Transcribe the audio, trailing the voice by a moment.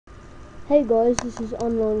Hey guys, this is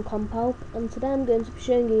Online Compal, and today I'm going to be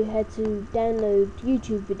showing you how to download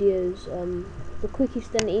YouTube videos the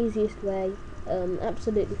quickest and easiest way,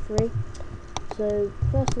 absolutely free. So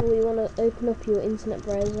first of all, you want to open up your internet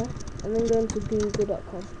browser and then go into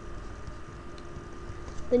google.com.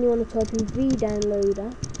 Then you want to type in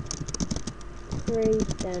vDowloader, free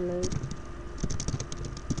download.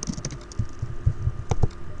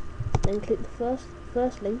 Then click the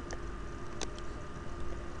first link.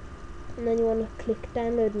 And then you want to click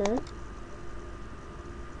download now.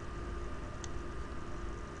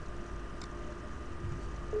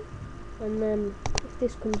 And then if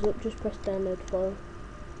this comes up, just press download file.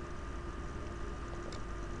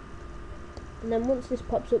 And then once this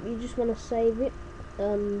pops up, you just want to save it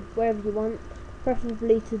wherever you want,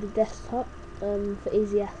 preferably to the desktop for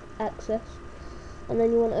easy access. And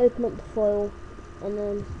then you want to open up the file, and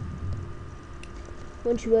then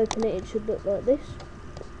once you open it, it should look like this.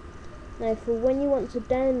 Now for when you want to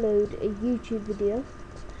download a YouTube video,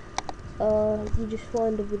 you just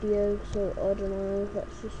find a video, so I don't know,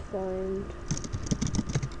 let's just find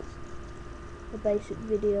a basic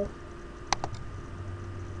video.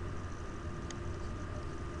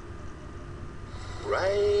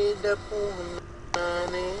 Right up on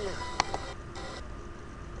money.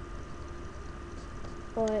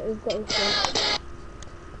 Alright, we've got this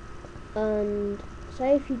one. And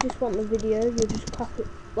say if you just want the video, you'll just copy,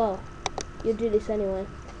 well, you'll do this anyway.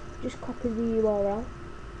 Just copy the URL,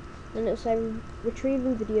 and it'll say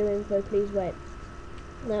retrieving video info, please wait.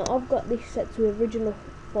 Now I've got this set to original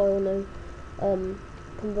file no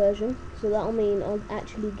conversion, so that'll mean I'll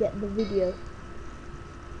actually get the video.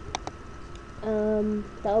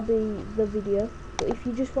 That'll be the video. But if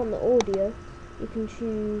you just want the audio, you can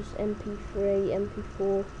choose MP3,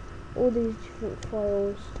 MP4, all these different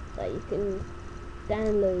files that you can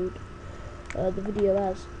download the video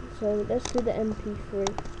as. So let's do the MP3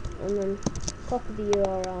 and then copy the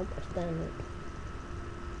URL and press download.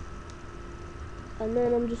 And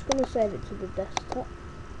then I'm just going to save it to the desktop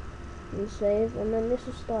and save, and then this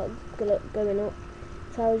will start going up.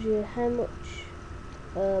 It tells you how much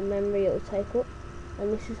memory it will take up,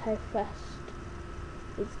 and this is how fast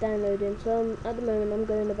it's downloading. So at the moment I'm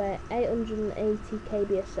going about 880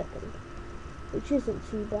 KB a second, which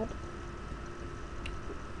isn't too bad.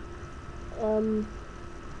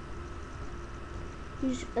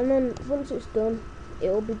 And then once it's done, it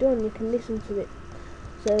will be done. You can listen to it.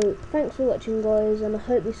 So thanks for watching guys, and I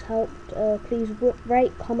hope this helped. Please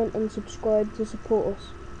rate, comment and subscribe to support us.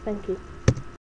 Thank you.